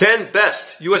10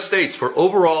 best U.S. states for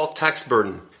overall tax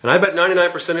burden. And I bet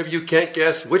 99% of you can't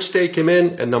guess which state came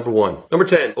in at number 1. Number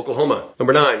 10, Oklahoma.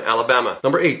 Number 9, Alabama.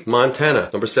 Number 8, Montana.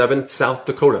 Number 7, South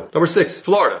Dakota. Number 6,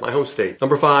 Florida, my home state.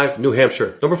 Number 5, New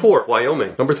Hampshire. Number 4,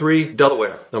 Wyoming. Number 3,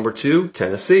 Delaware. Number 2,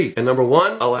 Tennessee. And number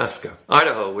 1, Alaska.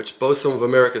 Idaho, which boasts some of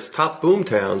America's top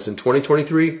boomtowns in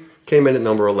 2023, came in at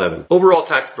number 11. Overall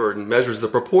tax burden measures the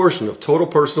proportion of total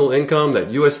personal income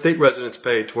that U.S. state residents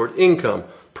pay toward income,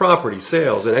 property,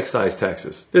 sales, and excise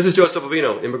taxes. This is Joseph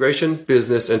Bovino, immigration,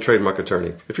 business, and trademark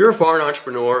attorney. If you're a foreign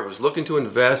entrepreneur who's looking to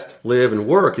invest, live, and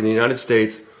work in the United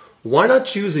States, why not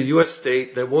choose a U.S.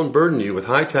 state that won't burden you with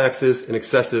high taxes and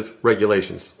excessive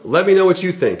regulations? Let me know what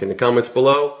you think in the comments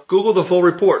below. Google the full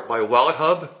report by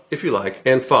WalletHub if you like,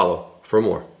 and follow for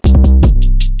more.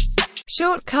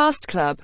 Shortcast Club.